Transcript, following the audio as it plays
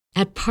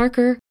At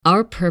Parker,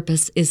 our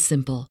purpose is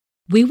simple.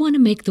 We want to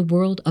make the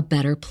world a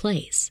better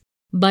place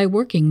by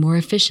working more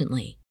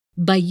efficiently,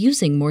 by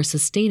using more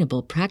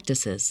sustainable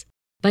practices,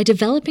 by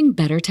developing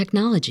better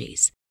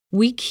technologies.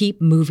 We keep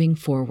moving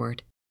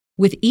forward.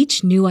 With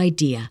each new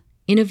idea,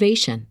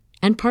 innovation,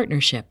 and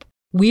partnership,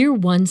 we're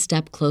one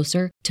step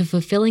closer to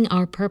fulfilling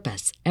our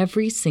purpose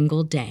every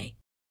single day.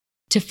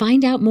 To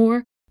find out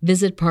more,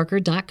 visit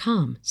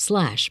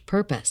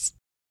parker.com/purpose.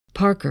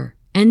 Parker,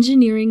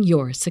 engineering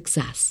your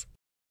success.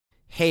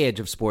 Hey, Edge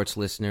of Sports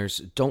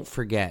listeners, don't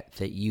forget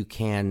that you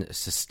can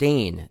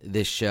sustain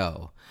this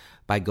show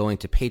by going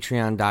to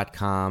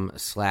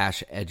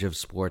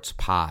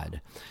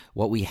patreon.com/edgeofsportspod.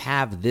 What we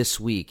have this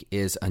week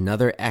is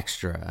another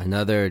extra,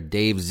 another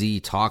Dave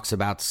Z Talks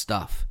About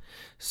Stuff.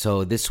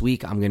 So this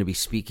week I'm going to be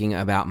speaking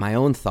about my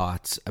own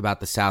thoughts about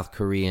the South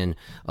Korean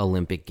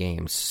Olympic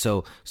Games.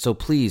 So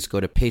please go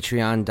to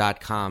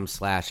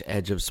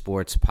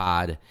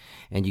patreon.com/edgeofsportspod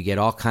and you get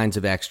all kinds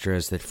of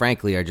extras that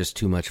frankly are just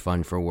too much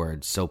fun for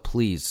words. So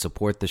please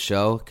support the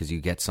show because you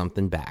get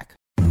something back.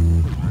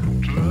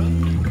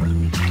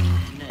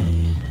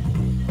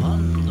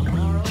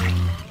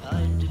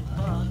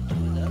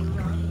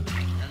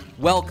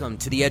 Welcome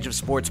to the Edge of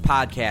Sports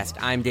podcast.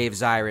 I'm Dave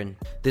Zirin.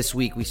 This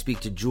week we speak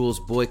to Jules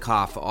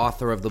Boykoff,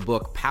 author of the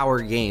book Power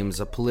Games,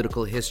 A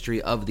Political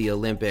History of the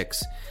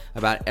Olympics,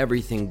 about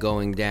everything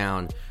going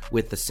down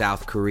with the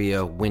South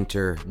Korea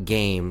Winter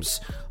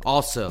Games.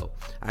 Also,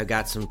 I've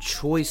got some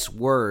choice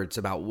words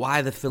about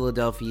why the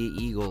Philadelphia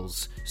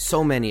Eagles,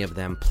 so many of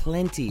them,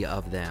 plenty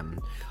of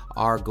them,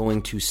 are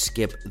going to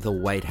skip the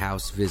White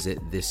House visit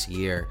this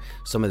year.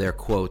 Some of their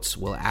quotes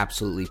will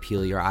absolutely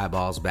peel your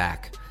eyeballs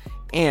back.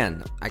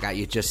 And I got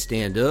you Just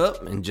Stand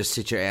Up and Just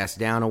Sit Your Ass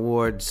Down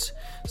awards,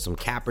 some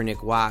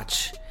Kaepernick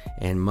watch,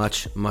 and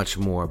much, much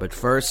more. But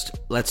first,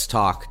 let's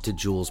talk to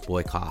Jules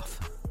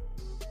Boykoff.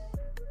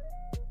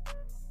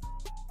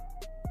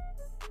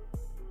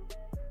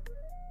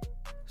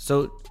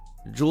 So,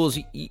 Jules,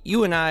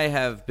 you and I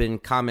have been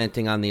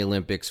commenting on the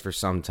Olympics for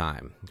some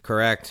time,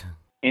 correct?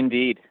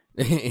 Indeed.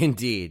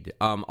 Indeed.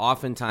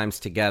 Oftentimes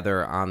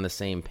together on the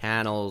same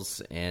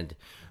panels and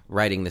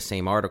writing the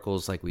same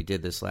articles like we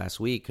did this last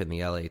week in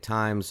the LA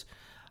Times.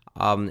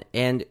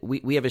 And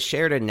we have a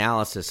shared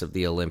analysis of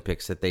the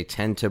Olympics that they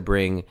tend to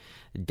bring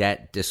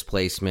debt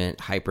displacement,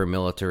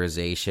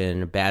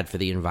 hyper-militarization, bad for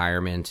the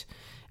environment,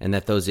 and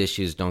that those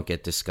issues don't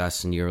get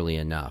discussed nearly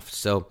enough.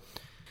 So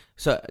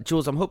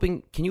Jules, I'm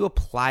hoping, can you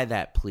apply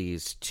that,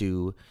 please,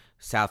 to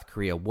South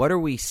Korea? What are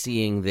we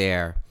seeing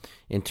there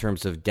in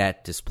terms of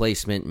debt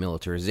displacement,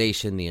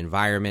 militarization, the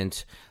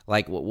environment?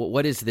 Like,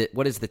 what is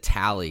the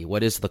tally?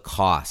 What is the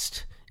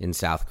cost in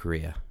South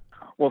Korea?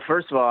 Well,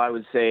 first of all, I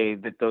would say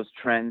that those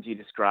trends you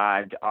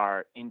described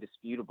are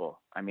indisputable.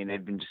 I mean,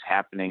 they've been just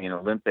happening in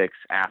Olympics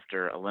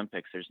after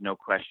Olympics. There's no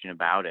question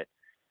about it.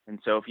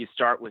 And so if you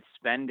start with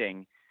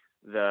spending,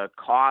 the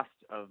cost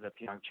of the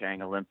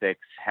Pyeongchang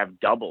Olympics have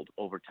doubled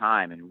over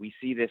time. And we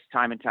see this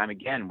time and time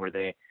again where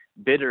the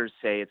bidders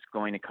say it's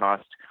going to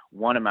cost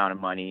one amount of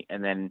money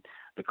and then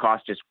the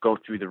costs just go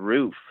through the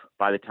roof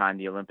by the time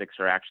the Olympics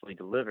are actually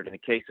delivered. In the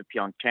case of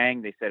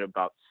Pyeongchang, they said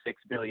about $6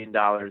 billion.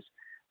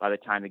 By the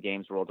time the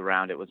games rolled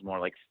around, it was more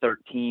like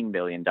 $13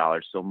 billion,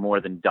 so more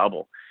than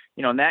double.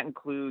 You know, and that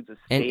includes a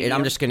stadium. And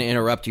I'm just going to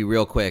interrupt you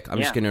real quick.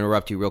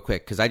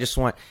 Because I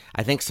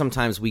think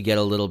sometimes we get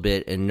a little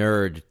bit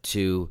inured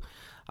to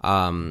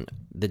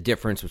the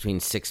difference between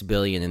 $6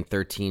 billion and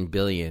 $13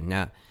 billion.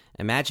 Now,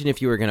 imagine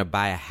if you were going to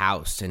buy a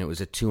house and it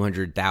was a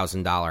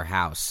 $200,000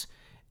 house.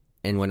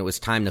 And when it was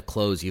time to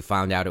close, you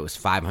found out it was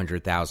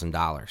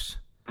 $500,000.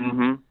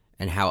 Mm-hmm.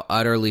 And how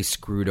utterly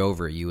screwed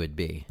over you would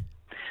be.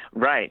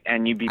 Right,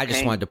 and you'd be I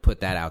just wanted to put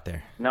that out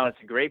there. No, it's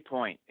a great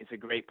point.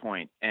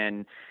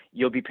 And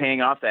you'll be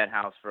paying off that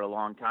house for a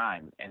long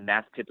time. And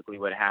that's typically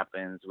what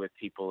happens with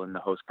people in the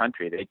host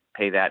country. They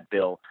pay that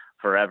bill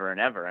forever and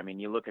ever. I mean,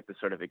 you look at the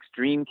sort of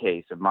extreme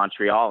case of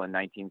Montreal in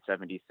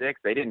 1976.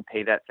 They didn't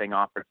pay that thing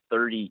off for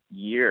 30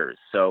 years.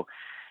 So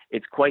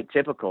it's quite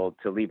typical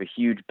to leave a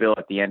huge bill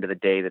at the end of the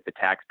day that the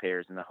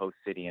taxpayers in the host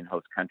city and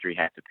host country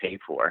have to pay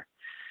for.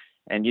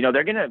 And, you know,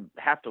 they're going to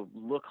have to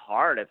look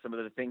hard at some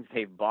of the things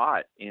they've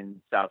bought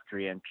in South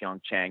Korea and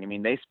Pyeongchang. I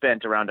mean, they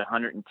spent around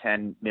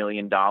 $110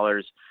 million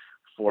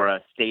for a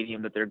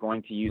stadium that they're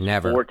going to use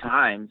 4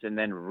 times and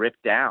then rip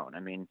down. I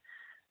mean,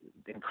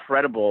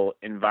 incredible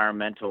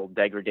environmental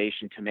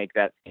degradation to make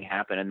that thing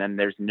happen. And then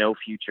there's no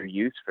future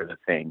use for the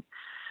thing.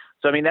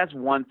 So, I mean, that's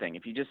one thing.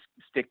 If you just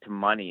stick to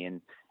money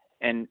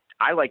and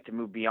I like to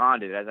move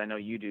beyond it, as I know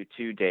you do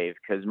too, Dave,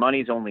 because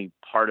money's only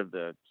part of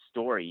the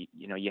story.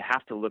 You know, you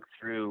have to look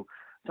through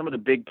some of the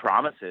big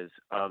promises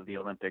of the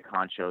Olympic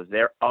honchos.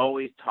 They're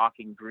always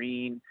talking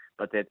green,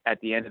 but that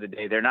at the end of the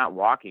day, they're not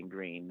walking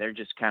green. They're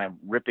just kind of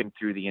ripping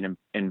through the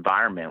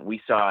environment. We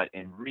saw it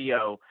in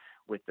Rio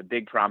with the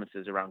big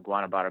promises around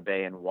Guanabara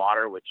Bay and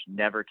water, which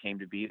never came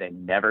to be. They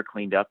never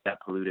cleaned up that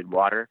polluted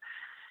water.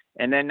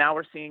 And then now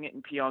we're seeing it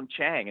in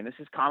Pyeongchang. And this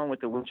is common with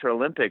the Winter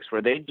Olympics,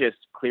 where they just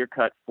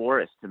clear-cut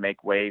forests to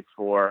make way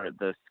for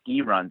the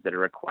ski runs that are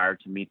required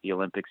to meet the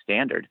Olympic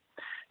standard.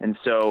 And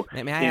so,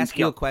 may I ask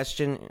you a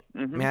question?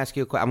 Mm-hmm. May I ask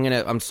you a question?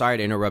 I'm sorry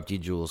to interrupt you,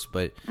 Jules,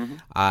 but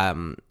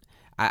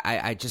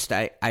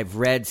I've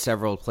read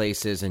several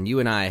places, and you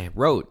and I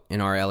wrote in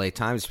our LA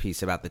Times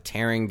piece about the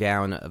tearing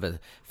down of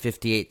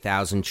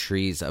 58,000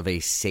 trees of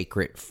a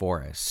sacred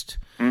forest.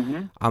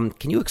 Mm-hmm.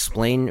 Can you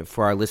explain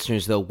for our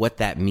listeners, though, what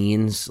that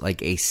means,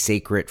 like a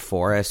sacred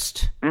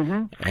forest,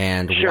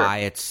 and Sure. why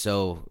it's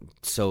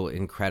so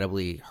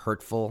incredibly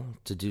hurtful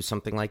to do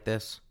something like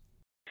this?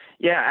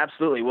 Yeah,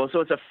 absolutely. Well, so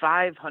it's a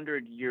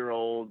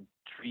 500-year-old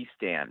tree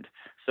stand.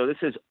 So this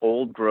is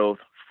old growth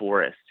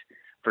forest,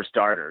 for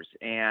starters.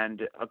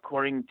 And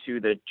according to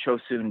the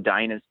Chosun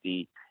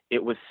dynasty,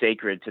 it was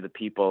sacred to the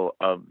people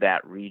of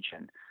that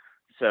region.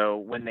 So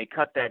when they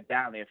cut that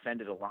down, they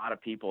offended a lot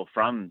of people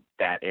from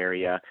that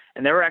area.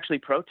 And there were actually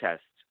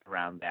protests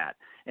around that.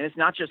 And it's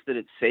not just that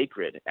it's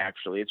sacred,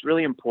 actually. It's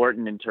really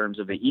important in terms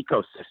of the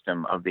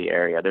ecosystem of the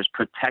area. There's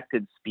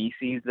protected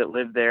species that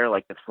live there,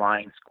 like the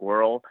flying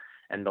squirrel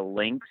and the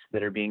lynx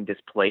that are being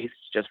displaced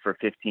just for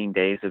 15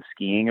 days of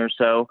skiing or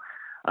so.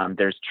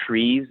 There's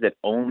trees that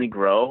only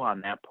grow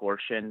on that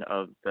portion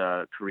of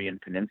the Korean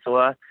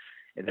peninsula.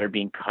 They're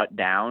being cut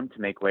down to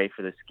make way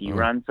for the ski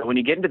run. So when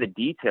you get into the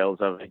details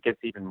of it, it gets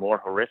even more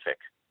horrific.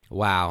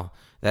 Wow,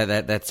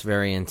 that's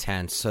very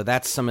intense. So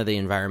that's some of the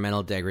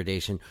environmental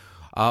degradation.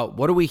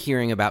 What are we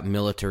hearing about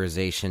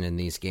militarization in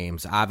these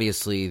games?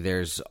 Obviously,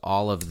 there's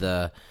all of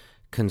the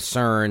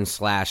concern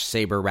 /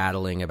 saber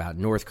rattling about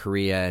North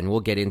Korea, and we'll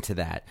get into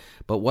that.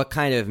 But what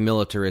kind of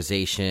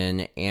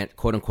militarization and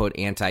quote unquote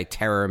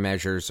anti-terror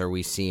measures are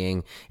we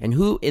seeing? And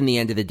who, in the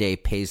end of the day,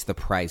 pays the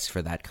price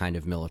for that kind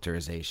of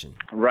militarization?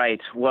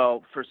 Right.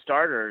 Well, for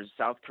starters,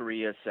 South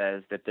Korea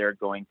says that they're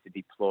going to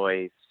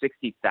deploy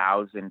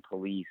 60,000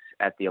 police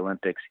at the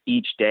Olympics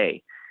each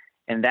day.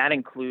 And that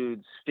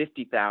includes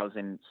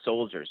 50,000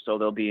 soldiers. So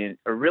there'll be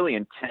a really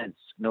intense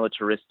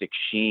militaristic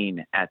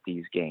sheen at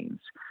these games.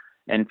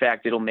 In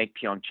fact, it'll make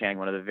Pyeongchang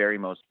one of the very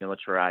most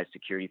militarized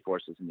security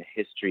forces in the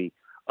history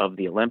of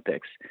the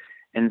Olympics.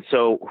 And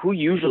so who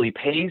usually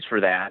pays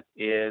for that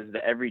is the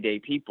everyday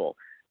people,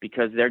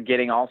 because they're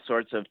getting all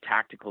sorts of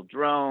tactical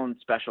drones,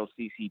 special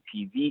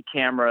CCTV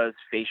cameras,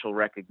 facial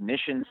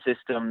recognition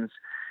systems,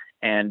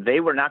 and they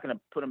were not going to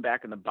put them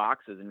back in the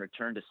boxes and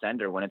return to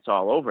sender when it's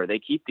all over. They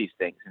keep these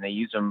things and they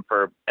use them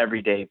for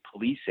everyday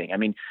policing. I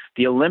mean,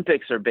 the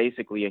Olympics are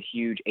basically a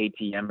huge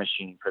ATM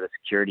machine for the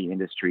security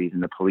industries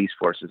and the police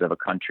forces of a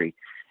country.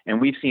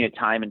 And we've seen it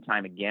time and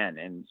time again.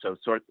 And so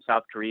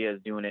South Korea is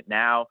doing it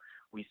now.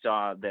 We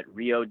saw that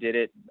Rio did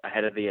it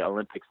ahead of the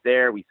Olympics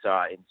there. We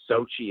saw it in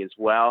Sochi as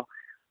well.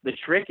 The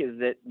trick is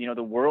that,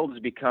 the world has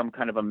become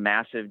kind of a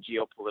massive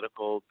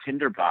geopolitical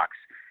tinderbox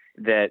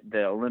that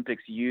the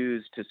Olympics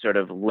use to sort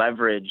of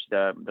leverage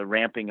the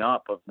ramping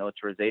up of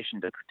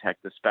militarization to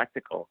protect the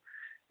spectacle.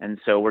 And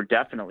so we're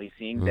definitely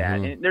seeing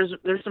that. And there's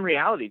some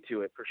reality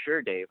to it for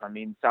sure, Dave. I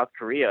mean, South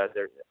Korea,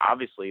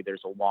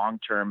 there's a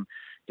long-term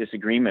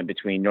disagreement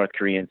between North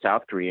Korea and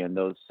South Korea, and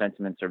those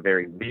sentiments are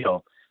very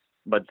real.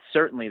 But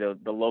certainly the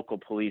local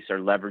police are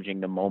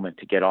leveraging the moment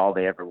to get all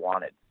they ever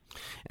wanted.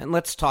 And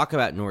let's talk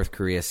about North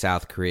Korea,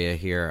 South Korea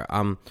here.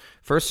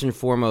 First and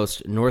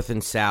foremost, North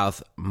and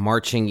South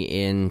marching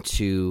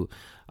into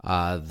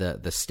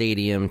the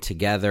stadium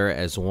together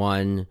as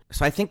one.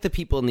 So I think the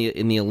people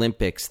in the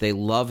Olympics, they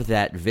love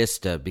that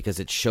vista because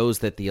it shows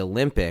that the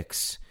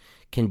Olympics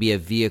can be a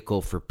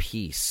vehicle for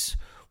peace.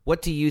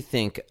 What do you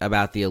think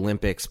about the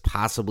Olympics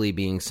possibly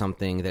being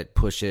something that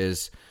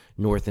pushes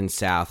North and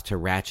South to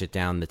ratchet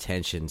down the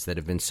tensions that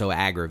have been so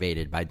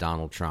aggravated by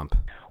Donald Trump?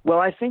 Well,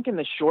 I think in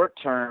the short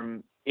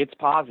term, it's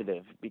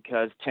positive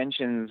because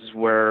tensions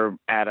were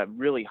at a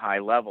really high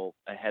level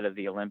ahead of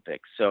the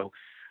Olympics. So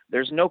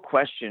there's no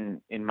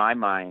question in my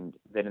mind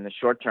that in the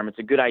short term, it's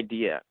a good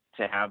idea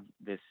to have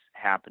this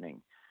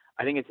happening.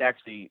 I think it's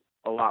actually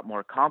a lot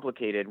more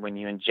complicated when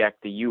you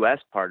inject the U.S.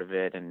 part of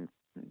it and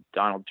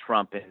Donald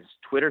Trump and his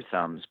Twitter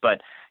thumbs.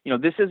 But,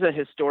 this is a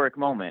historic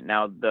moment.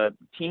 Now, the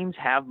teams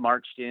have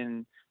marched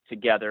in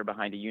together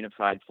behind a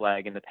unified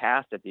flag in the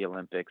past at the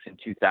Olympics in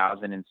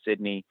 2000 in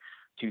Sydney,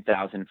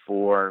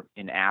 2004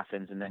 in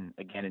Athens, and then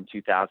again in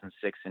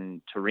 2006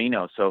 in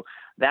Torino. So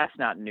that's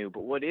not new.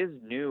 But what is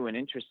new and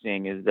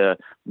interesting is the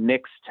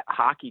mixed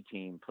hockey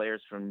team,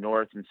 players from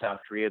North and South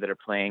Korea that are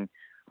playing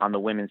on the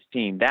women's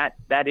team.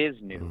 That is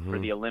new for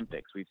the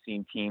Olympics. We've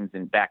seen teams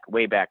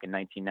way back in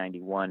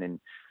 1991 in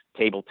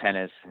table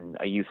tennis and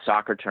a youth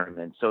soccer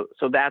tournament. So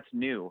that's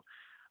new.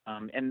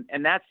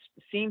 And that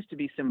seems to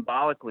be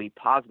symbolically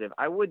positive.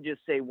 I would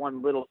just say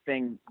one little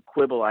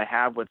quibble I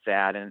have with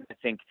that, and I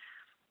think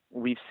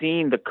we've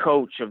seen the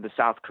coach of the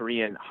South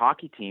Korean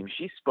hockey team.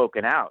 She's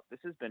spoken out. This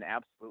has been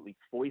absolutely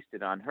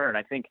foisted on her. And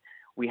I think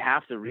we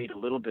have to read a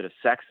little bit of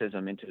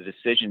sexism into the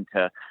decision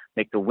to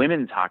make the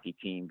women's hockey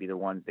team be the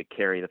ones that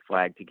carry the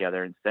flag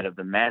together instead of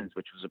the men's,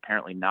 which was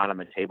apparently not on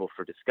the table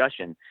for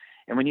discussion.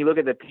 And when you look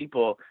at the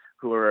people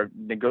who are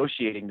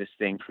negotiating this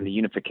thing from the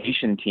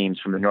unification teams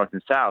from the North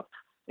and South,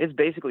 it's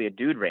basically a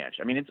dude ranch.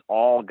 I mean, it's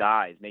all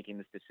guys making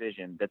this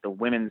decision that the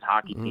women's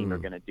hockey team are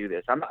going to do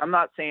this. I'm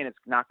not saying it's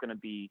not going to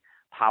be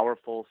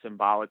powerful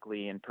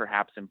symbolically and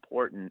perhaps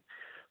important,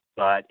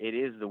 but it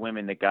is the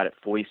women that got it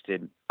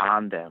foisted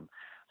on them.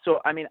 So,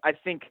 I mean, I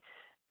think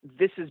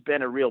this has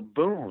been a real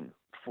boon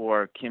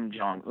for Kim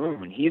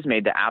Jong-un. He's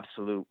made the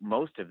absolute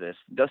most of this.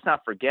 Let's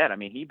not forget, I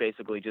mean, he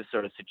basically just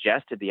sort of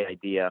suggested the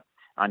idea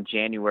on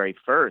January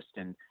 1st,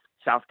 and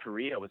South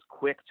Korea was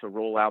quick to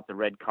roll out the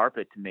red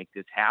carpet to make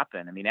this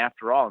happen. I mean,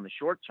 after all, in the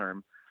short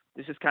term,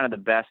 this is kind of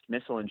the best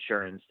missile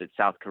insurance that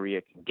South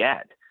Korea can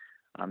get.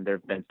 There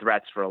have been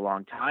threats for a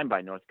long time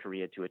by North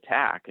Korea to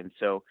attack. And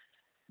so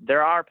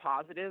there are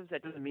positives.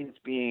 That doesn't mean it's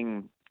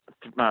being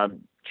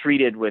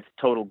treated with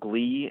total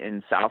glee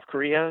in South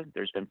Korea.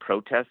 There's been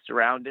protests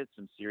around it,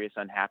 some serious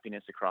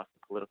unhappiness across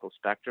the political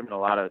spectrum, and a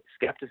lot of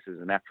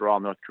skepticism. After all,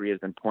 North Korea has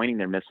been pointing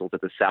their missiles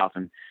at the South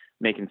and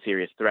making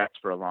serious threats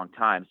for a long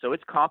time. So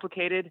it's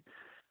complicated,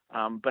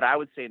 but I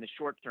would say in the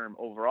short term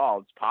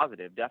overall, it's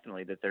positive,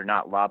 definitely, that they're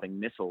not lobbing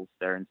missiles.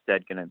 They're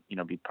instead going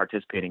to, be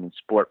participating in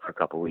sport for a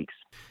couple of weeks.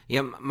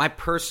 Yeah, my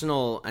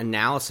personal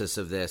analysis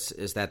of this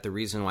is that the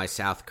reason why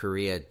South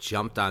Korea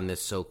jumped on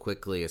this so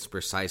quickly is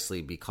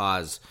precisely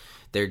because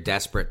they're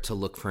desperate to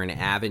look for an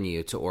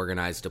avenue to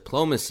organize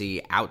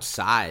diplomacy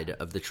outside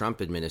of the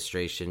Trump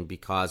administration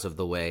because of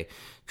the way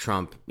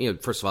Trump,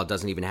 first of all,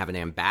 doesn't even have an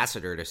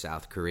ambassador to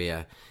South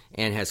Korea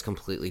and has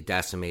completely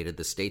decimated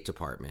the State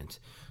Department.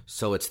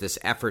 So it's this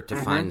effort to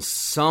find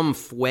some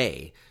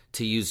way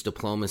to use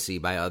diplomacy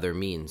by other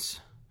means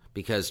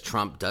because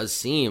Trump does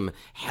seem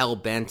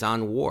hell-bent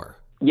on war.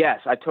 Yes,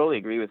 I totally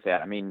agree with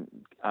that. I mean,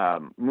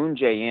 Moon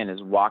Jae-in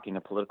is walking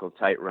a political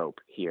tightrope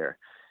here.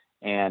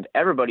 And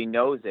everybody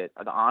knows it.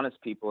 The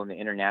honest people in the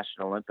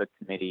International Olympic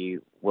Committee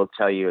will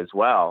tell you as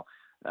well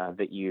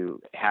that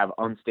you have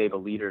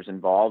unstable leaders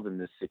involved in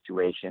this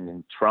situation,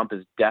 and Trump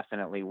is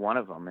definitely one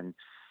of them. And,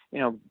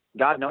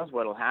 God knows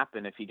what will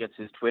happen if he gets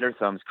his Twitter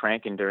thumbs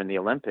cranking during the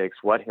Olympics,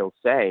 what he'll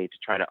say to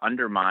try to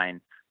undermine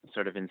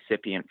sort of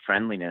incipient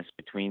friendliness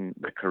between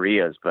the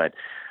Koreas. But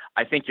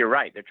I think you're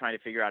right. They're trying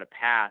to figure out a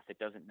path that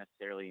doesn't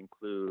necessarily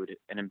include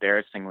an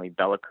embarrassingly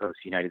bellicose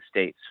United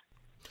States.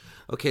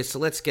 Okay, so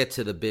let's get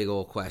to the big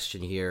old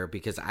question here,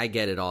 because I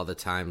get it all the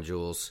time,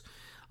 Jules,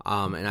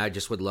 and I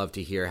just would love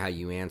to hear how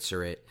you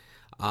answer it.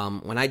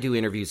 When I do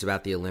interviews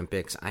about the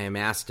Olympics, I am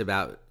asked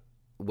about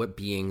what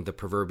being the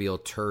proverbial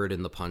turd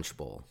in the punch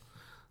bowl.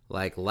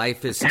 Like,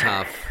 life is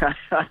tough.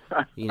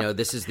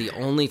 This is the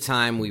only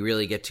time we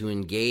really get to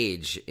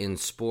engage in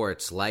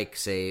sports like,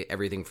 say,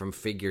 everything from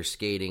figure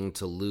skating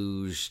to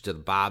luge to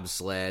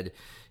bobsled,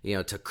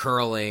 to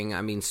curling.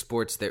 I mean,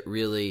 sports that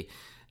really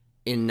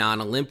in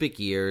non-Olympic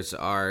years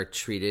are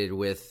treated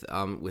with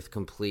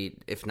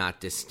complete, if not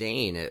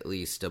disdain, at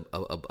least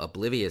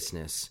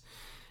obliviousness.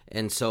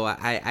 And so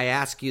I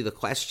ask you the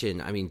question,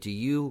 I mean, do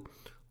you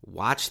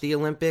watch the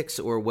Olympics,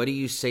 or what do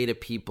you say to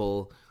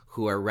people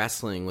who are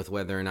wrestling with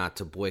whether or not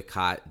to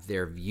boycott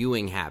their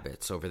viewing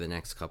habits over the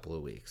next couple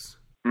of weeks?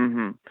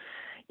 Mm-hmm.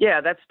 Yeah,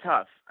 that's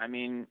tough. I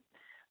mean,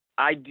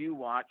 I do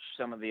watch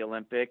some of the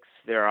Olympics.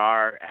 There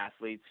are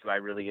athletes who I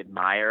really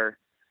admire.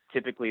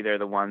 Typically, they're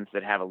the ones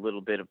that have a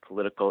little bit of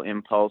political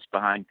impulse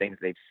behind things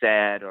they've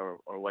said or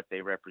what they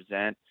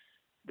represent.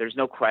 There's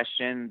no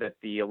question that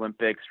the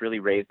Olympics really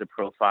raised the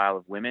profile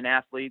of women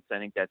athletes. I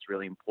think that's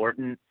really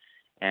important.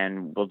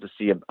 And we'll just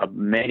see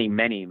many,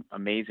 many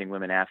amazing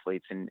women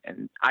athletes. And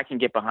I can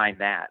get behind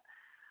that.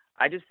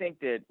 I just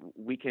think that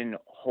we can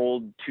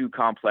hold two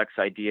complex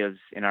ideas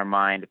in our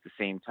mind at the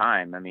same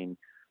time. I mean,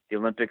 the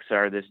Olympics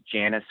are this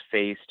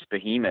Janus-faced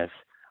behemoth.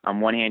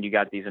 On one hand, you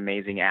got these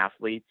amazing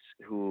athletes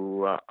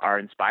who are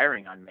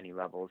inspiring on many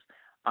levels.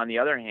 On the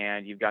other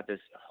hand, you've got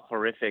this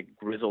horrific,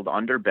 grizzled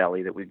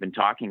underbelly that we've been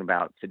talking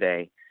about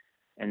today.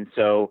 And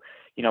so,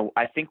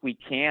 I think we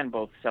can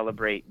both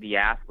celebrate the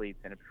athletes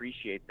and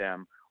appreciate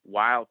them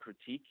while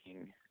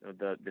critiquing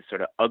the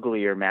sort of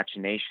uglier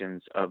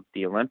machinations of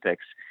the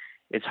Olympics.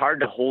 It's hard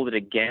to hold it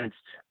against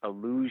a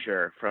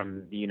loser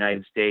from the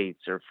United States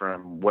or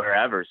from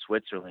wherever,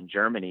 Switzerland,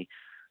 Germany,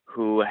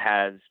 who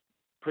has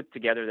put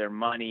together their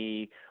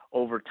money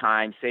over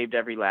time, saved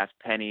every last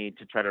penny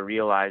to try to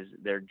realize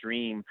their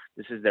dream.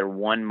 This is their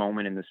one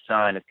moment in the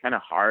sun. It's kind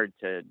of hard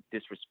to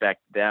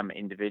disrespect them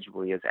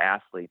individually as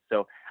athletes.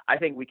 So I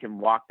think we can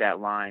walk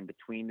that line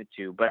between the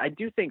two. But I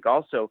do think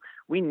also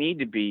we need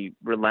to be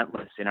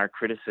relentless in our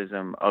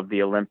criticism of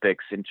the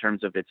Olympics in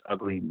terms of its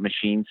ugly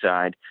machine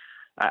side.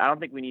 I don't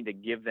think we need to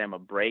give them a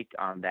break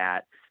on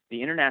that.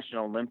 The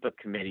International Olympic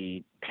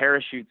Committee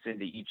parachutes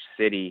into each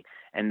city,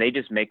 and they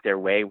just make their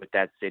way with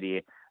that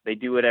city. They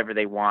do whatever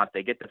they want.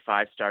 They get the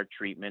 5-star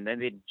treatment, then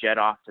they jet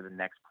off to the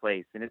next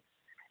place. And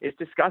it's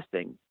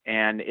disgusting,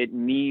 and it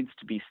needs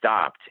to be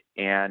stopped.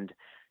 And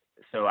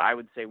so I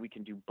would say we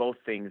can do both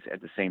things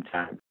at the same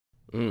time.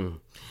 Mm.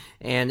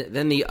 And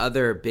then the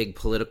other big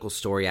political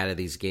story out of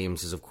these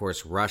games is, of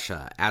course,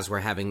 Russia. As we're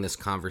having this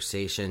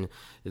conversation,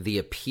 the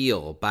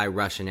appeal by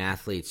Russian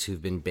athletes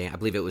who've been banned, I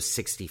believe it was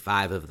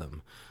 65 of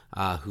them,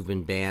 who've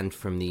been banned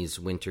from these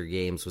winter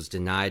games, was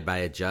denied by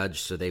a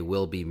judge, so they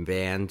will be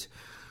banned.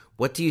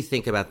 What do you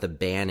think about the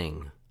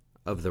banning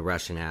of the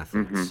Russian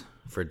athletes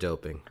for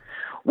doping?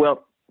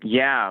 Well,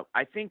 yeah,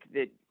 I think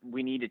that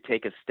we need to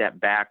take a step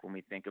back when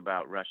we think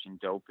about Russian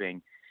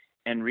doping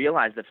and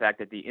realize the fact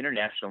that the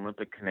International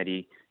Olympic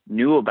Committee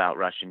knew about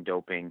Russian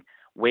doping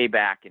way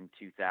back in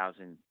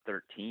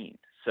 2013.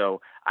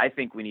 So I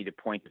think we need to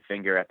point the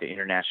finger at the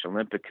International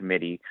Olympic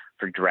Committee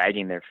for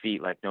dragging their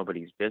feet like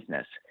nobody's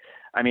business.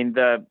 I mean,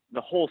 the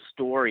whole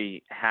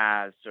story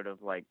has sort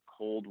of like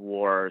Cold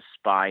War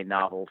spy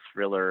novel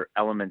thriller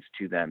elements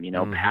to them,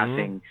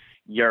 passing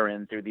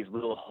urine through these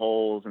little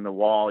holes in the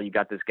wall. You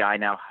got this guy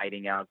now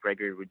hiding out,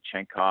 Gregory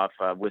Rodchenkov,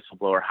 a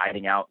whistleblower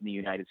hiding out in the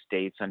United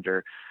States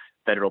under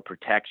federal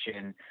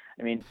protection.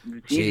 I mean,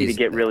 it's easy to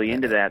get really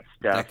into that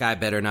stuff. That guy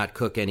better not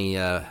cook any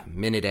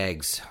minute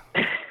eggs.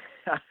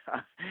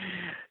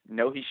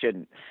 No, he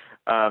shouldn't.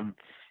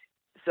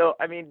 So,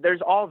 I mean,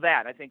 there's all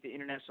that. I think the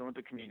International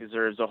Olympic Committee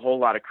deserves a whole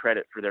lot of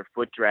credit for their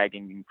foot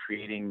dragging and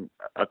creating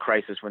a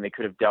crisis when they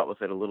could have dealt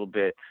with it a little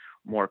bit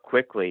more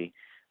quickly.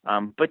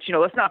 But,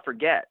 let's not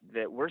forget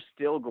that we're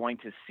still going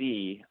to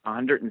see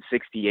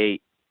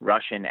 168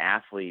 Russian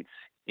athletes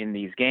in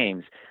these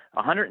games.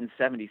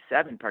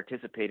 177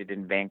 participated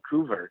in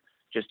Vancouver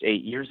just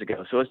 8 years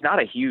ago. So it's not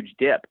a huge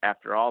dip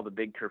after all the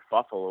big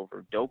kerfuffle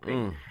over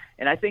doping.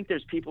 And I think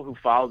there's people who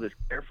follow this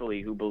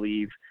carefully who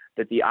believe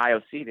that the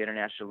IOC, the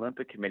International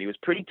Olympic Committee, was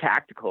pretty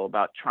tactical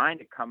about trying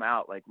to come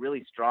out like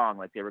really strong,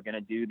 like they were going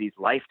to do these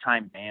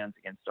lifetime bans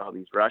against all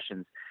these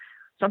Russians,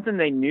 something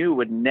they knew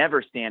would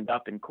never stand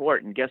up in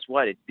court. And guess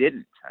what? It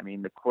didn't. I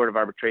mean, the Court of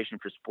Arbitration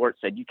for Sport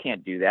said you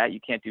can't do that. You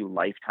can't do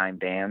lifetime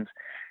bans.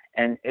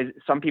 And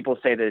some people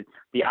say that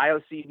the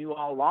IOC knew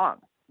all along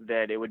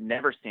that it would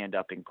never stand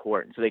up in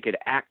court. And so they could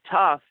act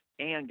tough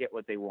and get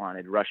what they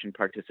wanted, Russian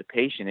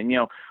participation.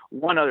 And,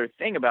 one other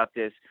thing about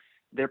this,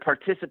 they're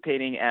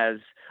participating as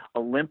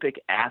Olympic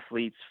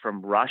athletes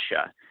from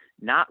Russia,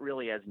 not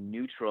really as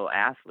neutral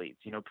athletes.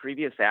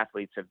 Previous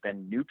athletes have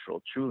been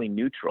neutral, truly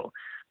neutral.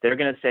 They're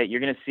going to say,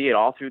 you're going to see it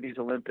all through these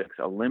Olympics,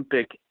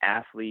 Olympic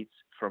athletes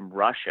from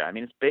Russia. I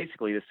mean, it's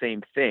basically the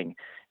same thing.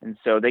 And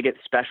so they get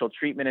special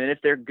treatment. And if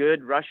they're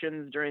good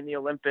Russians during the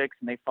Olympics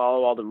and they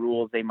follow all the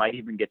rules, they might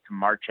even get to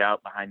march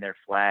out behind their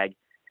flag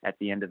at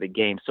the end of the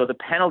game. So the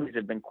penalties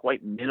have been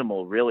quite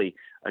minimal, really,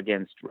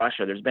 against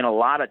Russia. There's been a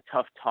lot of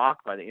tough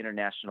talk by the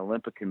International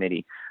Olympic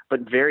Committee,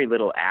 but very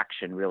little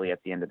action, really, at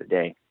the end of the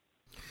day.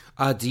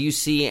 Do you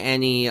see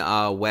any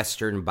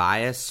Western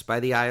bias by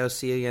the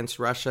IOC against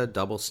Russia,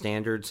 double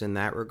standards in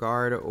that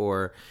regard,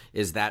 or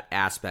is that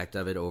aspect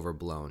of it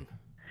overblown?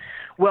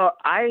 Well,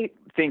 I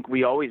think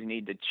we always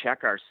need to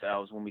check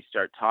ourselves when we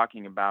start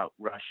talking about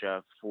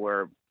Russia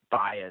for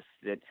bias.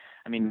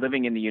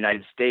 Living in the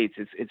United States,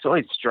 it's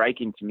always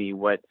striking to me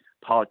what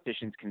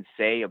politicians can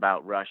say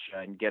about Russia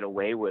and get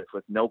away with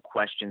no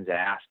questions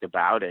asked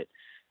about it.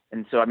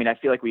 And so, I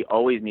feel like we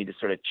always need to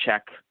sort of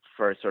check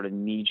for a sort of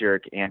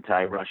knee-jerk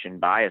anti-Russian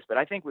bias. But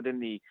I think within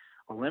the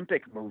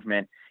Olympic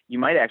movement, you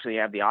might actually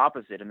have the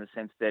opposite in the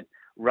sense that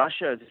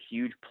Russia is a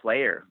huge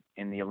player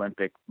in the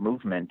Olympic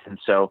movement. And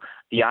so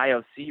the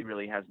IOC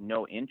really has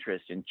no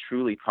interest in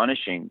truly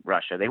punishing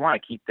Russia. They want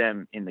to keep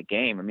them in the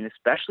game.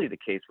 Especially the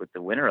case with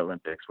the Winter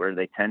Olympics where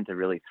they tend to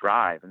really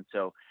thrive. And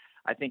so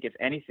I think if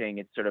anything,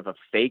 it's sort of a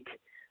fake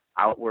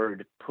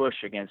outward push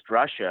against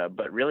Russia,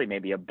 but really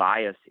maybe a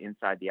bias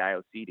inside the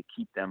IOC to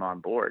keep them on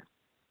board.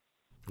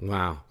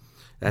 Wow.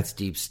 That's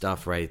deep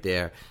stuff right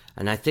there.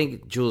 And I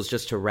think, Jules,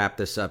 just to wrap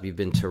this up, you've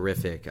been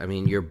terrific.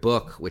 Your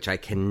book, which I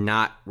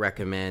cannot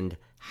recommend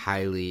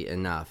highly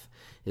enough,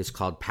 is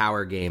called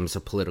Power Games,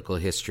 A Political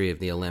History of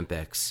the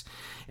Olympics.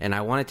 And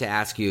I wanted to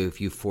ask you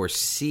if you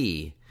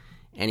foresee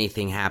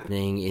anything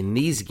happening in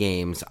these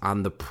games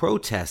on the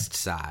protest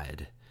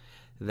side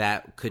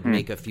that could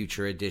make a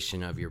future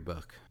edition of your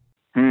book.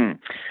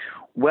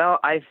 Well,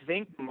 I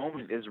think the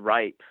moment is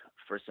ripe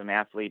for some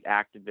athlete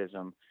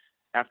activism.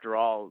 After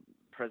all,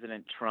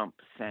 President Trump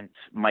sent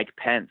Mike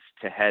Pence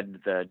to head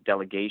the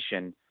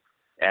delegation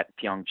at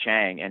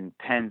Pyeongchang, and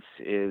Pence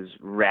is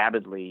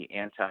rabidly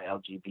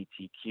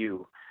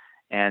anti-LGBTQ.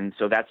 And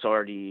so that's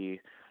already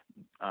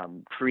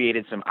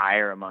created some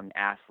ire among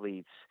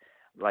athletes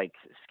like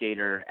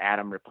skater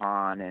Adam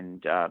Rippon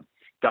and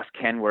Gus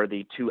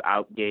Kenworthy, two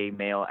out gay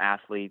male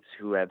athletes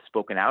who have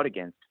spoken out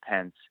against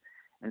Pence.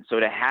 And so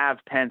to have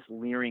Pence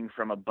leering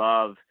from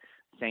above,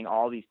 saying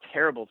all these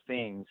terrible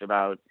things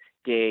about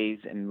gays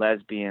and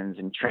lesbians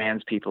and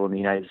trans people in the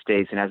United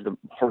States and has the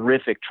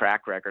horrific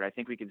track record, I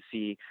think we could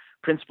see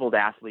principled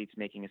athletes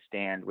making a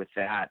stand with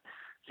that.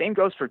 Same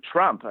goes for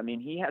Trump.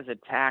 He has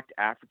attacked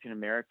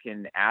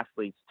African-American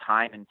athletes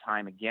time and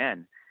time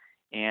again.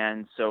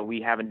 And so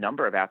we have a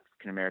number of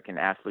African-American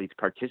athletes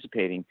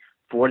participating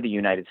for the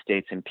United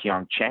States in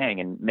Pyeongchang,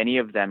 and many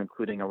of them,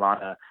 including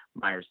Alana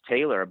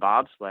Myers-Taylor, a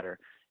bobsledder,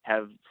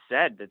 have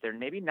said that they're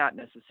maybe not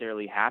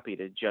necessarily happy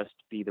to just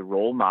be the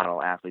role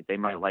model athlete. They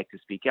might like to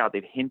speak out.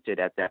 They've hinted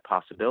at that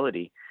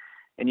possibility.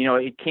 And,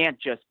 it can't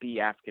just be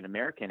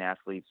African-American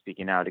athletes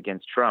speaking out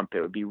against Trump.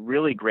 It would be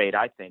really great,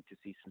 I think, to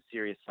see some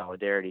serious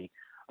solidarity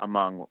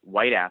among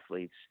white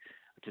athletes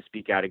to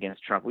speak out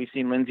against Trump. We've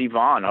seen Lindsey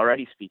Vonn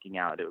already speaking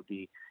out. It would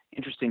be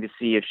interesting to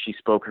see if she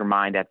spoke her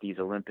mind at these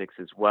Olympics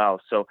as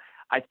well. So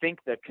I think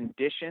the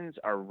conditions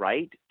are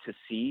right to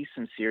see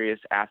some serious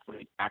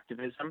athlete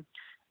activism,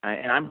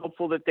 and I'm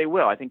hopeful that they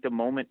will. I think the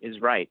moment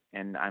is right,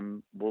 and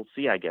we'll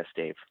see, I guess,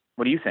 Dave.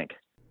 What do you think?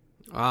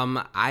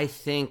 I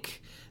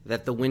think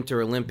that the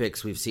Winter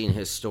Olympics we've seen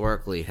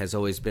historically has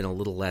always been a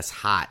little less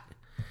hot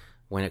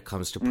when it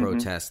comes to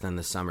protest than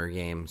the Summer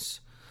Games.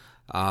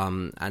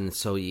 And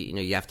so,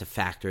 you have to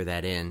factor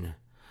that in.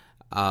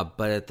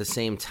 But at the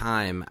same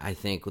time, I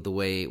think with the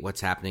way what's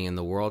happening in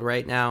the world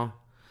right now,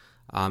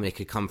 it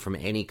could come from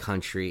any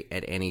country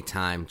at any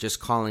time. Just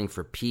calling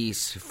for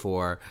peace,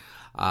 for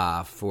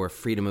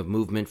freedom of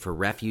movement, for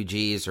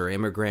refugees or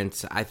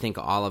immigrants, I think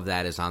all of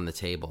that is on the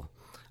table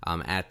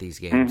at these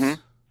games.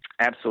 Mm-hmm.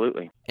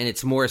 Absolutely. And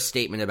it's more a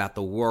statement about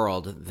the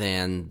world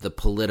than the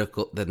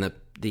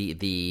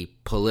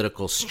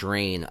political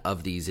strain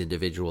of these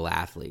individual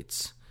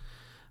athletes.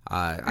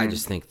 I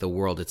just think the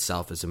world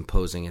itself is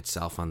imposing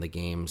itself on the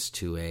games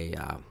to a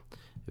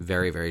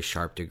very, very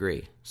sharp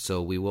degree.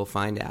 So we will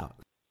find out.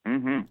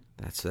 Mm-hmm.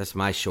 That's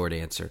my short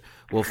answer.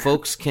 Well,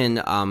 folks can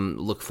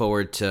look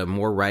forward to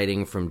more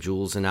writing from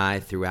Jules and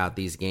I throughout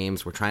these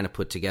games. We're trying to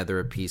put together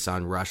a piece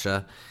on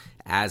Russia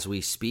as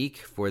we speak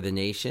for The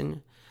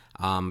Nation.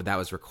 That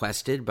was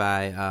requested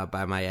by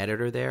my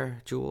editor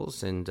there,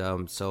 Jules, and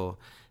so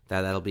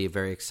that'll be a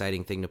very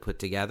exciting thing to put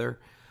together.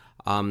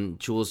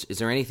 Jules, is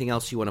there anything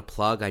else you want to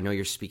plug? I know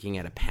you're speaking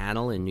at a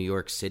panel in New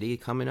York City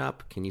coming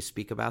up. Can you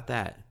speak about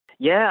that?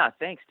 Yeah,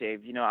 thanks,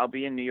 Dave. I'll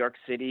be in New York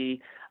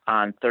City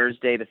on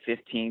Thursday, the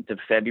 15th of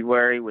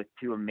February, with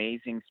two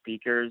amazing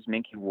speakers,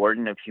 Minky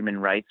Worden of Human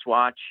Rights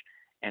Watch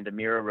and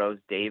Amira Rose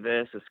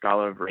Davis, a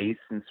scholar of race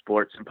and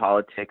sports and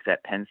politics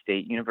at Penn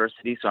State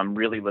University. So I'm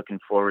really looking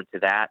forward to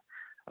that.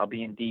 I'll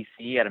be in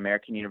D.C. at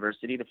American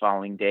University the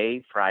following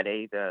day,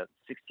 Friday, the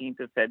 16th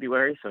of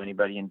February. So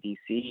anybody in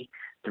D.C.,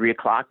 3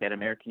 o'clock at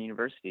American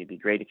University. It'd be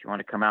great if you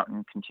want to come out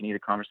and continue the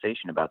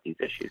conversation about these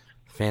issues.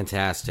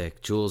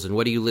 Fantastic. Jules, and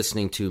what are you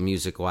listening to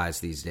music-wise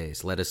these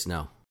days? Let us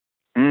know.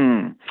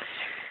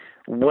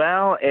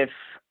 Well, if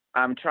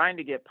I'm trying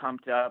to get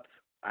pumped up,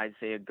 I'd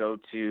say a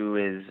go-to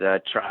is a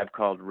Tribe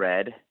Called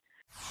Red.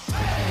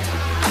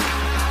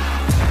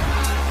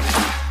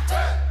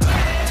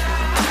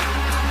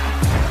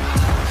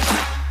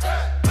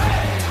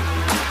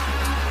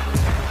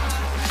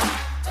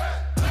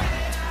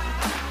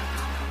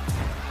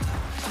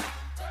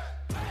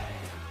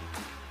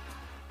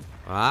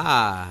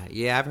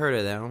 Yeah, I've heard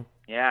of them.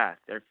 Yeah,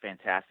 they're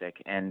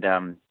fantastic. And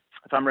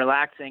if I'm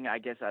relaxing, I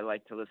guess I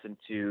like to listen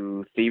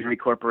to Thievery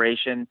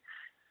Corporation.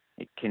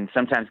 It can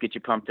sometimes get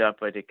you pumped up,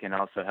 but it can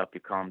also help you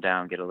calm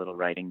down, get a little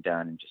writing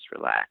done, and just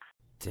relax.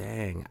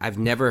 Dang, I've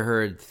never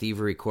heard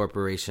Thievery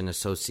Corporation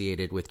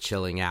associated with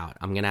chilling out.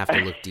 I'm going to have to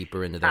look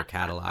deeper into their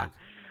catalog.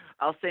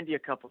 I'll send you a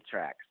couple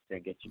tracks to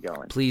get you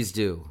going. Please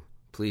do.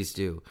 Please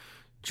do.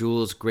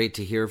 Jules, great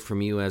to hear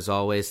from you as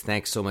always.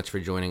 Thanks so much for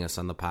joining us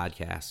on the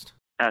podcast.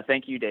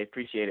 Thank you, Dave.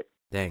 Appreciate it.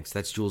 Thanks.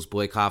 That's Jules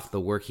Boykoff. The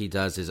work he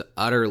does is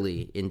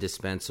utterly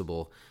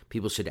indispensable.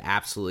 People should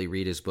absolutely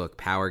read his book,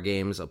 Power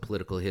Games, A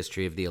Political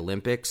History of the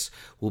Olympics.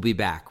 We'll be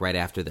back right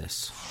after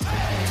this.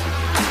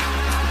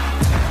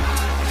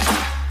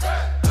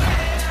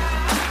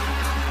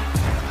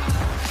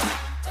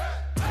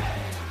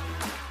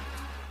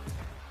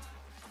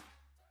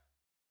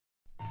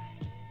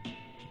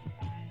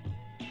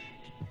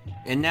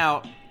 And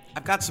now,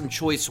 I've got some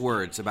choice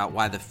words about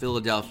why the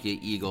Philadelphia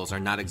Eagles are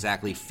not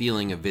exactly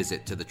feeling a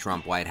visit to the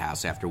Trump White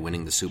House after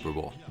winning the Super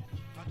Bowl.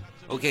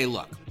 Okay,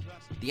 look,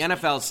 the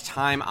NFL's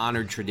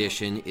time-honored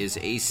tradition is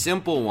a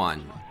simple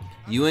one.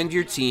 You and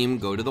your team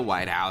go to the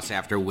White House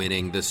after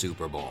winning the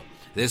Super Bowl.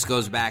 This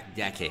goes back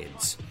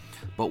decades.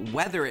 But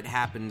whether it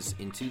happens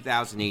in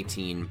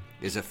 2018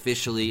 is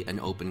officially an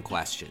open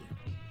question.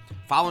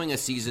 Following a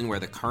season where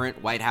the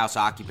current White House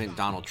occupant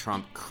Donald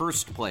Trump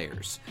cursed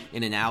players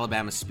in an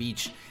Alabama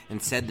speech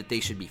and said that they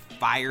should be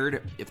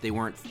fired if they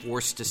weren't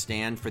forced to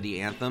stand for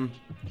the anthem,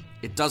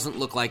 it doesn't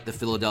look like the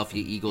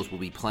Philadelphia Eagles will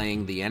be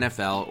playing the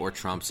NFL or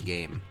Trump's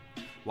game.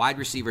 Wide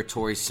receiver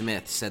Torrey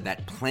Smith said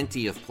that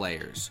plenty of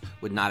players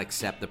would not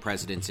accept the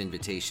president's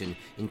invitation,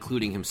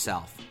 including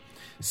himself.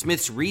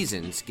 Smith's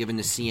reasons, given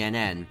to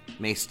CNN,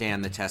 may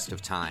stand the test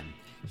of time.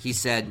 He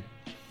said,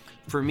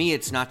 "For me,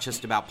 it's not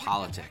just about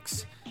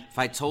politics. If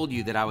I told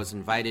you that I was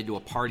invited to a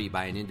party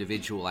by an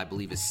individual I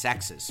believe is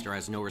sexist or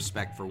has no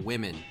respect for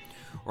women,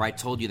 or I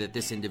told you that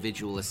this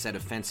individual has said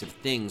offensive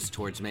things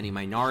towards many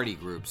minority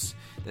groups,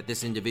 that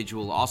this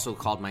individual also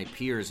called my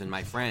peers and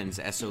my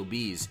friends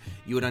SOBs,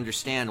 you would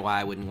understand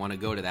why I wouldn't want to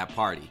go to that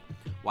party.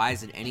 Why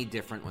is it any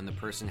different when the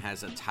person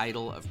has a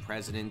title of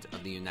President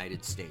of the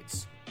United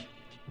States?"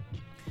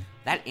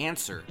 That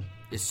answer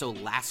is so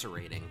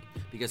lacerating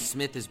because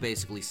Smith is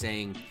basically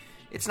saying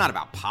it's not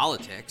about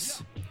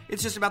politics.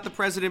 It's just about the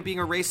president being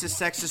a racist,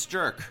 sexist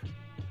jerk,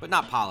 but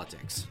not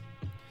politics.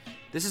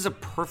 This is a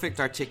perfect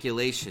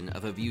articulation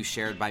of a view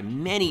shared by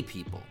many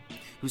people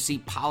who see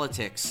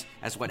politics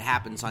as what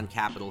happens on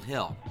Capitol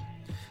Hill.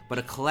 But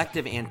a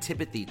collective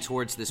antipathy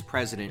towards this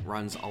president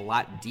runs a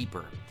lot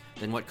deeper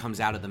than what comes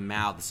out of the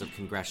mouths of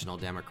congressional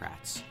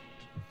Democrats.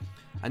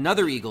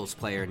 Another Eagles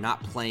player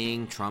not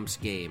playing Trump's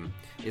game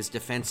is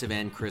defensive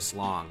end Chris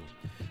Long.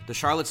 The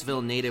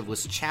Charlottesville native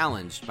was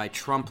challenged by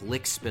Trump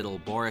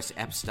lickspittle Boris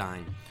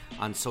Epshteyn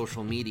on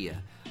social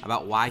media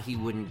about why he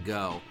wouldn't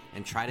go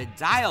and try to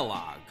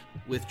dialogue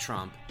with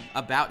Trump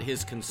about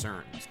his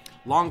concerns.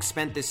 Long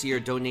spent this year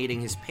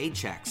donating his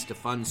paychecks to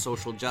fund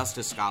social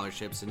justice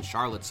scholarships in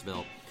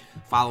Charlottesville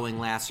following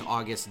last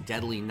August's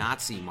deadly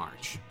Nazi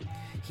march.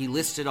 He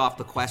listed off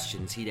the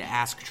questions he'd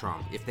ask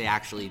Trump if they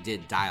actually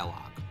did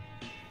dialogue.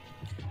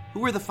 Who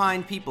were the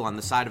fine people on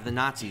the side of the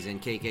Nazis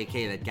and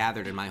KKK that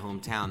gathered in my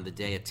hometown the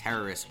day a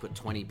terrorist put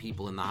 20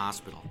 people in the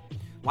hospital?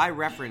 Why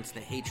reference the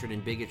hatred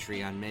and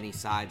bigotry on many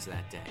sides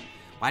that day?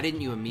 Why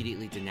didn't you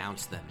immediately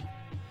denounce them?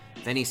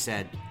 Then he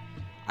said,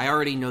 I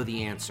already know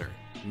the answer.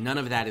 None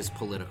of that is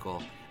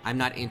political. I'm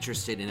not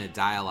interested in a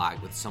dialogue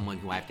with someone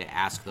who I have to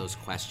ask those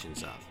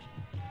questions of.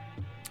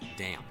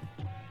 Damn.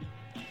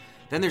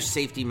 Then there's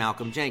safety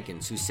Malcolm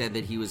Jenkins, who said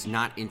that he was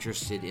not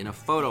interested in a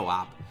photo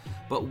op,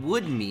 but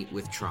would meet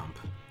with Trump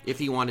if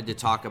he wanted to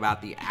talk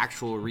about the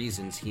actual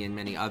reasons he and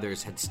many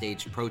others had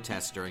staged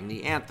protests during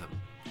the anthem,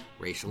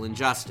 racial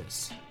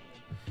injustice.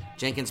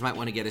 Jenkins might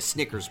want to get a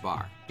Snickers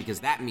bar, because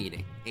that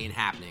meeting ain't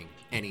happening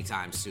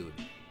anytime soon.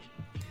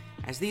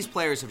 As these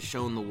players have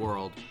shown the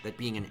world that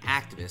being an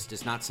activist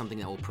is not something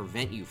that will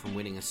prevent you from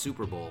winning a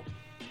Super Bowl,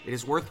 it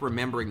is worth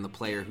remembering the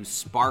player who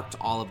sparked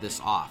all of this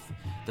off,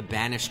 the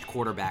banished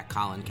quarterback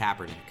Colin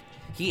Kaepernick.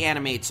 He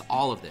animates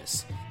all of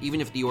this,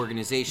 even if the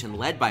organization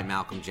led by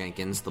Malcolm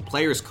Jenkins, the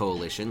Players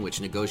Coalition, which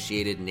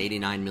negotiated an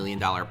 $89 million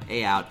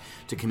payout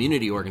to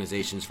community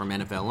organizations from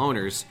NFL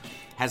owners,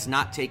 has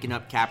not taken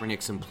up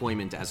Kaepernick's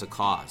employment as a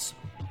cause.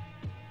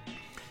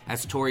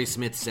 As Torrey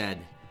Smith said,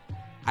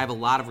 I have a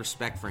lot of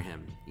respect for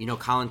him. You know,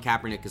 Colin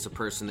Kaepernick is a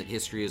person that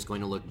history is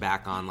going to look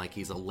back on like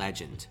he's a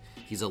legend.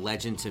 He's a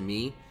legend to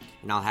me,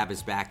 and I'll have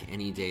his back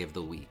any day of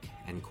the week,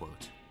 end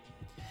quote.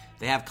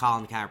 They have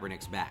Colin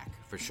Kaepernick's back,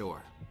 for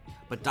sure.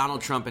 But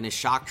Donald Trump and his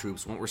shock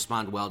troops won't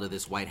respond well to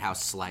this White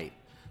House slight,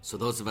 so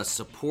those of us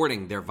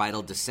supporting their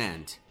vital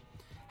dissent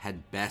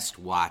had best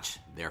watch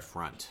their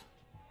front.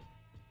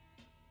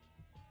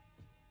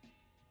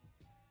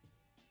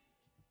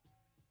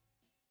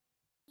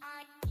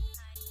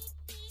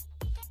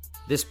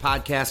 This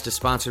podcast is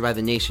sponsored by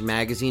The Nation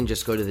magazine.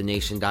 Just go to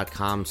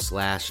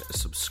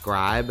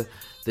thenation.com/subscribe.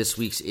 This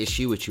week's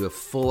issue, which you have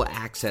full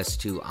access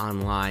to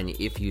online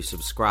if you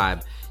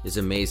subscribe, is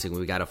amazing.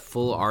 We got a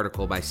full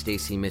article by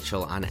Stacey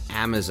Mitchell on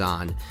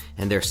Amazon,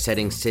 and they're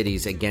setting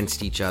cities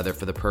against each other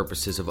for the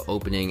purposes of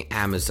opening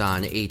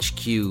Amazon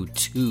HQ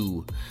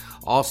 2.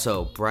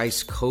 Also,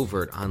 Bryce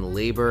Covert on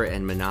labor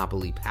and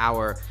monopoly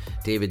power,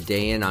 David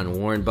Dayen on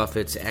Warren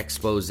Buffett's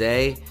expose,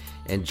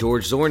 and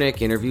George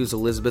Zornick interviews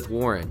Elizabeth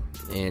Warren,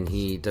 and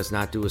he does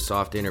not do a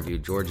soft interview.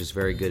 George is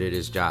very good at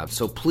his job.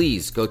 So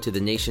please go to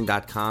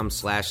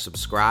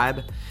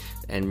thenation.com/subscribe.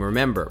 And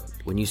remember,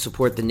 when you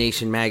support The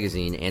Nation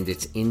magazine and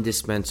its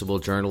indispensable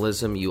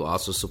journalism, you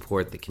also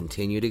support the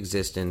continued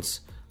existence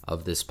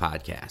of this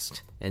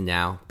podcast. And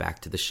now,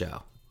 back to the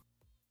show.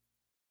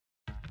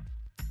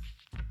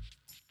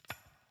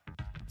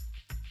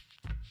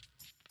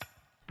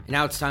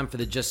 Now it's time for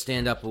the Just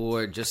Stand Up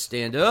Award. Just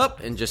stand up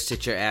and just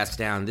sit your ass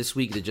down. This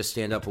week, the Just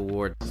Stand Up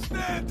Award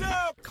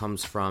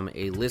comes from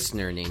a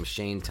listener named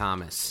Shane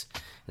Thomas.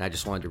 And I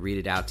just wanted to read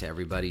it out to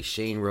everybody.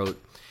 Shane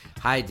wrote,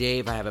 Hi,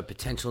 Dave. I have a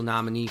potential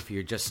nominee for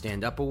your Just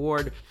Stand Up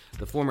Award,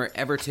 the former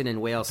Everton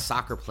and Wales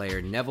soccer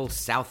player Neville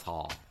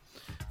Southall.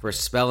 For a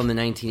spell in the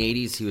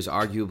 1980s, he was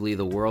arguably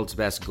the world's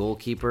best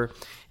goalkeeper,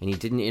 and he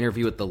did an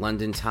interview with the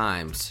London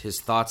Times. His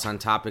thoughts on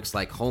topics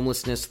like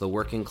homelessness, the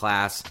working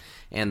class,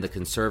 and the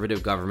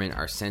conservative government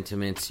are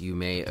sentiments you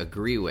may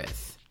agree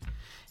with.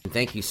 And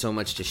thank you so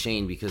much to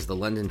Shane, because the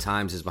London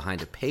Times is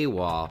behind a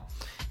paywall,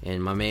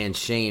 and my man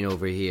Shane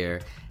over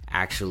here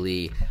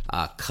actually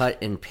cut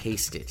and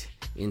pasted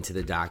into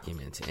the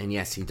document. And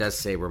yes, he does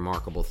say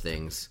remarkable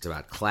things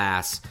about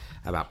class,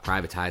 about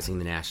privatizing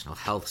the National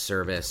Health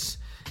Service,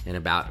 and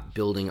about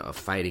building a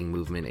fighting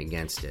movement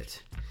against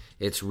it.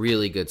 It's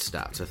really good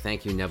stuff. So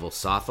thank you, Neville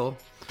Southall.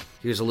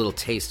 Here's a little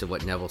taste of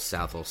what Neville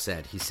Southall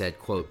said. He said,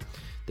 quote,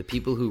 the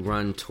people who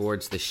run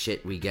towards the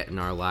shit we get in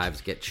our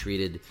lives get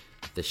treated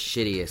the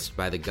shittiest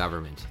by the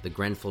government. The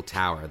Grenfell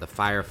Tower, the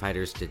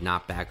firefighters did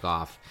not back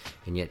off,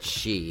 and yet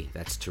she,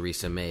 that's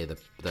Theresa May,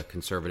 the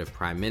conservative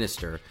prime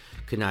minister,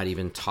 could not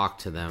even talk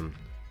to them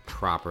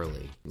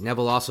properly.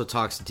 Neville also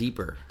talks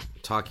deeper,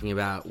 talking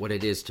about what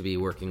it is to be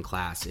working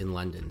class in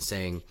London,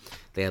 saying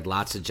they had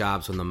lots of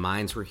jobs when the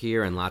mines were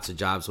here and lots of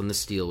jobs when the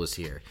steel was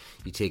here.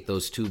 You take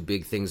those two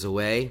big things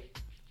away,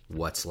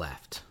 what's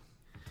left?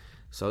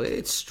 So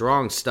it's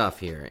strong stuff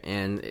here,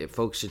 and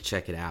folks should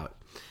check it out.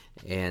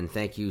 And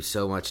thank you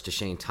so much to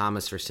Shane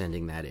Thomas for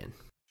sending that in.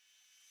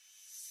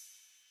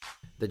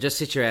 The Just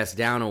Sit Your Ass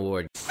Down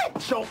award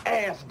Sit your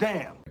ass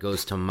down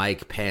goes to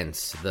Mike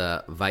Pence,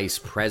 the vice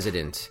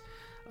president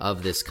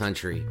of this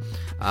country.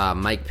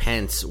 Mike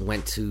Pence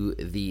went to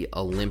the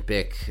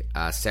Olympic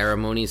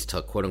ceremonies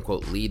to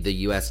quote-unquote lead the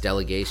U.S.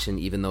 delegation,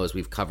 even though, as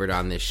we've covered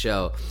on this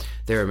show,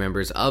 there are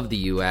members of the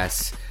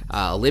U.S.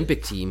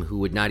 Olympic team who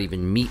would not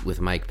even meet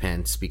with Mike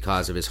Pence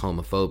because of his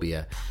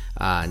homophobia,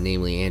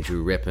 namely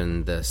Andrew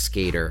Rippon, the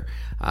skater,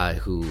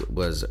 who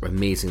was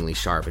amazingly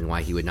sharp, and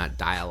why he would not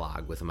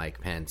dialogue with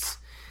Mike Pence.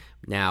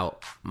 Now,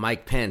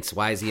 Mike Pence,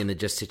 why is he in the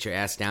Just Sit Your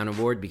Ass Down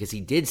award? Because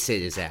he did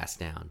sit his ass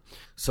down.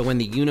 So when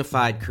the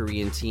unified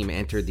Korean team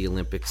entered the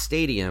Olympic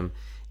Stadium,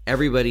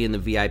 everybody in the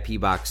VIP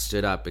box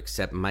stood up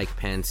except Mike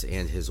Pence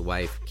and his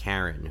wife,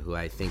 Karen, who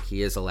I think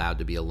he is allowed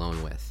to be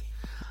alone with.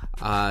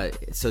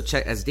 So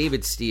check, as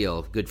David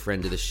Steele, good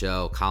friend of the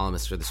show,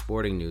 columnist for the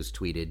Sporting News,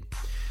 tweeted,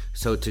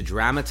 so to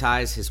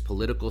dramatize his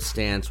political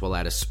stance while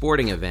at a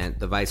sporting event,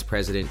 the vice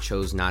president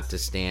chose not to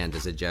stand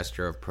as a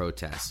gesture of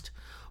protest.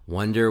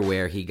 Wonder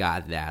where he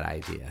got that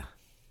idea.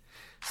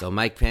 So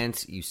Mike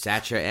Pence, you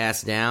sat your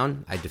ass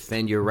down. I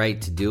defend your right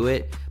to do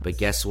it. But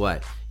guess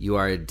what? You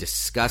are a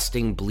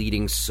disgusting,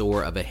 bleeding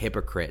sore of a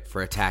hypocrite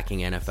for attacking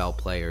NFL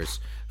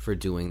players for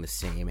doing the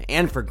same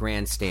and for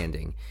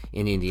grandstanding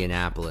in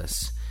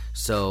Indianapolis.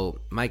 So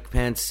Mike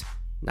Pence,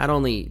 not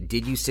only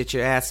did you sit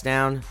your ass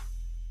down,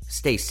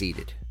 stay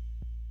seated.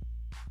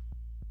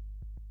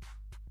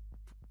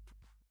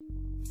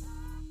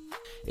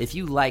 If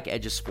you like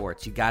Edge of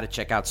Sports, you got to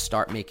check out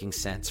Start Making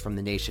Sense from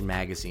The Nation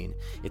magazine.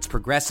 It's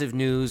progressive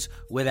news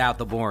without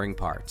the boring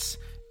parts.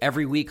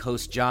 Every week,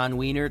 host John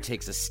Wiener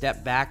takes a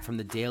step back from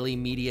the daily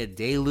media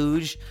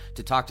deluge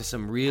to talk to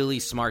some really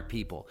smart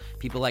people.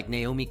 People like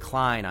Naomi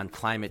Klein on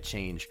climate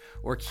change,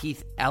 or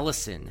Keith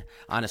Ellison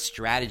on a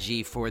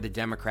strategy for the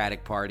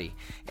Democratic Party.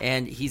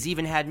 And he's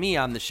even had me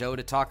on the show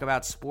to talk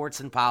about sports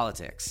and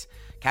politics.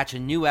 Catch a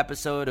new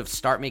episode of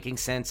Start Making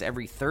Sense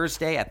every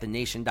Thursday at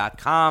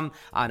thenation.com,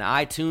 on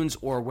iTunes,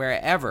 or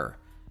wherever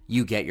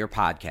you get your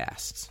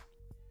podcasts.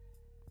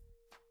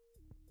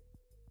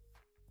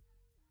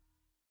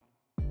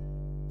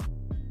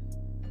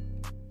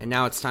 And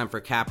now it's time for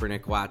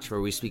Kaepernick Watch,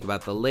 where we speak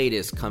about the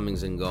latest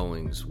comings and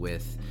goings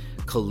with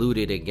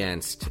colluded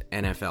against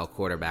NFL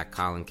quarterback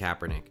Colin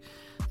Kaepernick.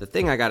 The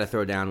thing I got to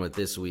throw down with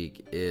this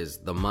week is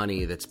the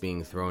money that's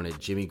being thrown at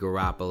Jimmy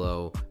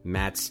Garoppolo,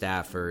 Matt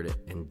Stafford,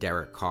 and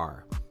Derek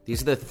Carr.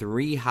 These are the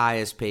three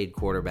highest paid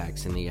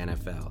quarterbacks in the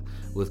NFL,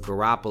 with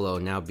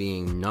Garoppolo now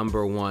being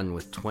number one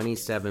with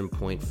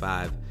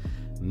 $27.5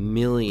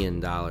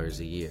 million a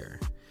year.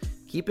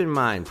 Keep in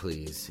mind,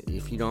 please,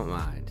 if you don't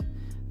mind,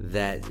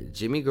 that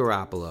Jimmy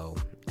Garoppolo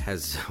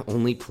has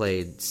only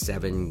played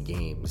 7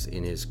 games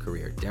in his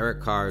career.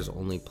 Derek Carr's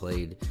only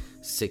played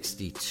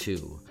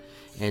 62.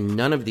 And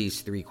none of these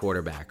three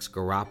quarterbacks,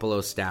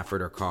 Garoppolo,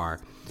 Stafford, or Carr,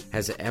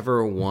 has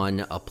ever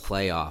won a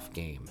playoff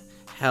game.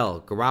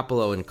 Hell,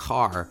 Garoppolo and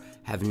Carr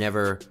have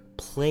never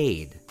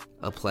played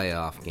a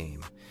playoff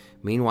game.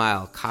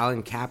 Meanwhile,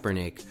 Colin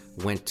Kaepernick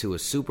went to a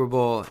Super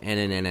Bowl and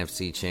an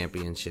NFC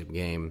Championship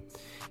game.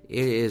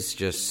 It is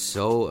just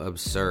so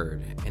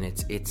absurd, and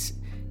it's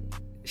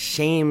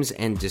shames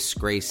and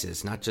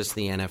disgraces not just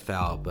the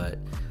NFL, but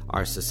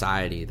our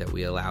society, that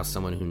we allow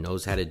someone who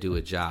knows how to do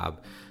a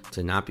job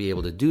to not be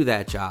able to do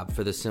that job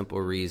for the simple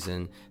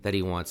reason that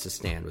he wants to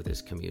stand with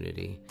his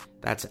community.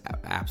 That's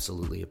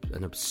absolutely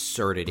an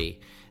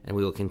absurdity, and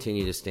we will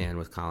continue to stand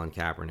with Colin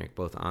Kaepernick,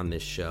 both on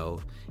this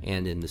show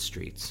and in the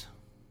streets.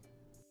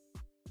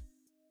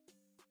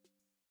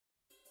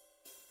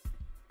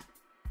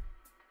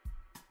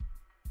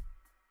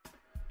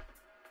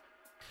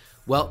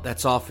 Well,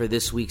 that's all for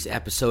this week's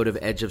episode of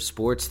Edge of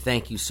Sports.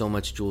 Thank you so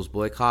much, Jules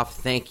Boykoff.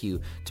 Thank you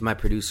to my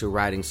producer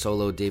riding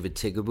solo, David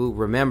Tigaboo.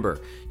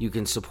 Remember, you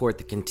can support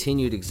the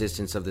continued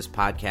existence of this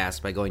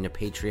podcast by going to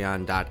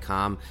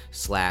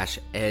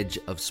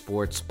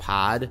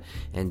patreon.com/edgeofsportspod.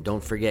 And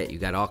don't forget, you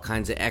got all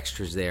kinds of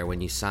extras there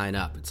when you sign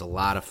up. It's a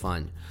lot of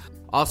fun.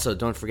 Also,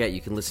 don't forget, you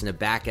can listen to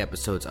back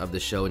episodes of the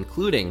show,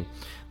 including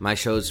my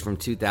shows from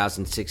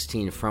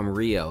 2016 from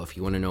Rio. If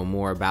you want to know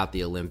more about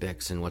the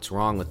Olympics and what's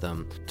wrong with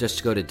them,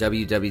 just go to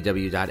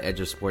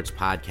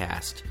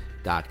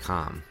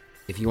www.edgeofsportspodcast.com.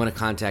 If you want to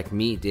contact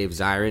me, Dave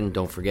Zirin,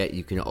 don't forget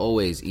you can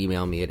always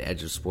email me at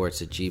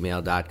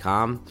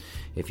edgeofsports@gmail.com.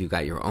 If you've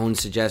got your own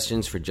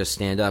suggestions for Just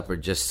Stand Up or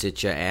Just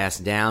Sit Your Ass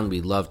Down,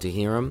 we'd love to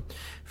hear them.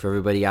 For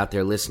everybody out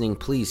there listening,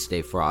 please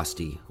stay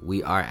frosty.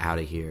 We are out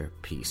of here.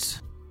 Peace.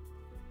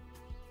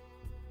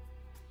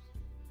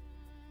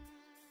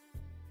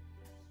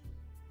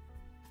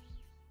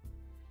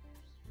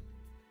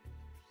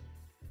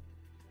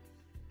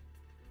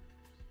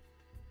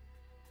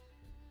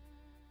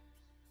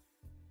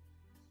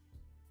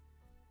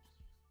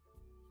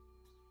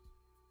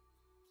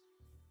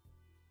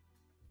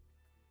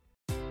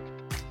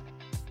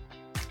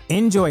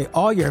 Enjoy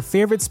all your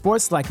favorite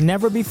sports like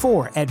never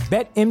before at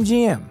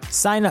BetMGM.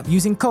 Sign up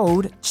using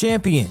code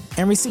CHAMPION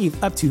and receive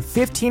up to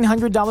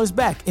 $1,500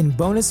 back in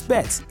bonus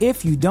bets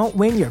if you don't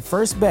win your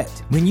first bet.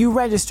 When you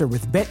register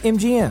with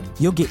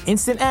BetMGM, you'll get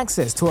instant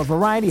access to a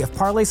variety of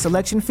parlay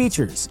selection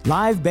features,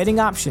 live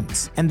betting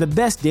options, and the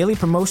best daily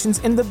promotions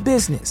in the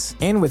business.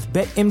 And with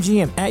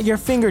BetMGM at your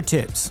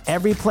fingertips,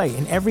 every play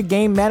and every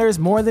game matters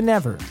more than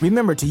ever.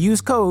 Remember to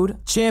use code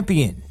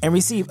CHAMPION and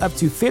receive up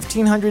to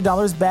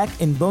 $1,500 back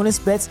in bonus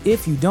bets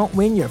if you don't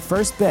win your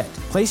first bet.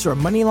 Place your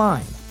money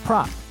line,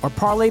 prop, or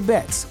parlay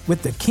bets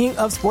with the king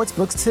of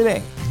sportsbooks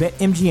today.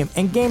 BetMGM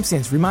and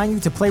GameSense remind you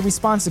to play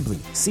responsibly.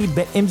 See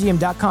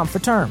BetMGM.com for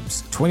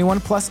terms. 21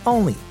 plus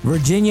only.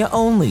 Virginia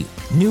only.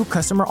 New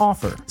customer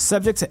offer.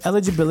 Subject to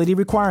eligibility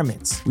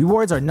requirements.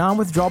 Rewards are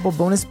non-withdrawable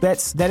bonus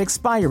bets that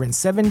expire in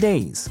 7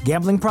 days.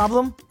 Gambling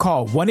problem?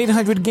 Call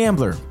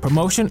 1-800-GAMBLER.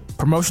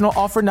 Promotional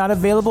offer not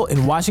available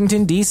in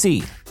Washington,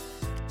 D.C.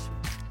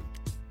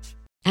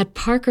 At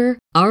Parker,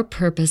 our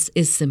purpose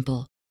is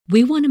simple.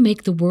 We want to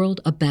make the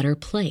world a better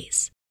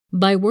place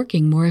by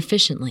working more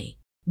efficiently,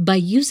 by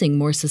using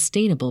more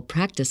sustainable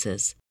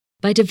practices,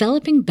 by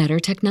developing better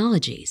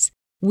technologies.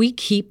 We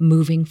keep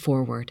moving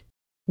forward.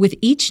 With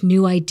each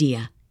new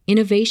idea,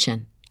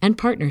 innovation, and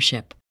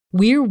partnership,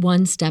 we're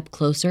one step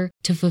closer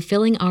to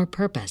fulfilling our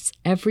purpose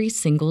every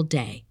single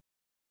day.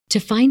 To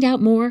find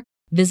out more,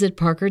 visit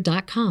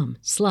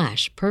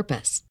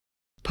parker.com/purpose.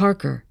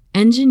 Parker,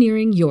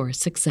 engineering your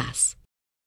success.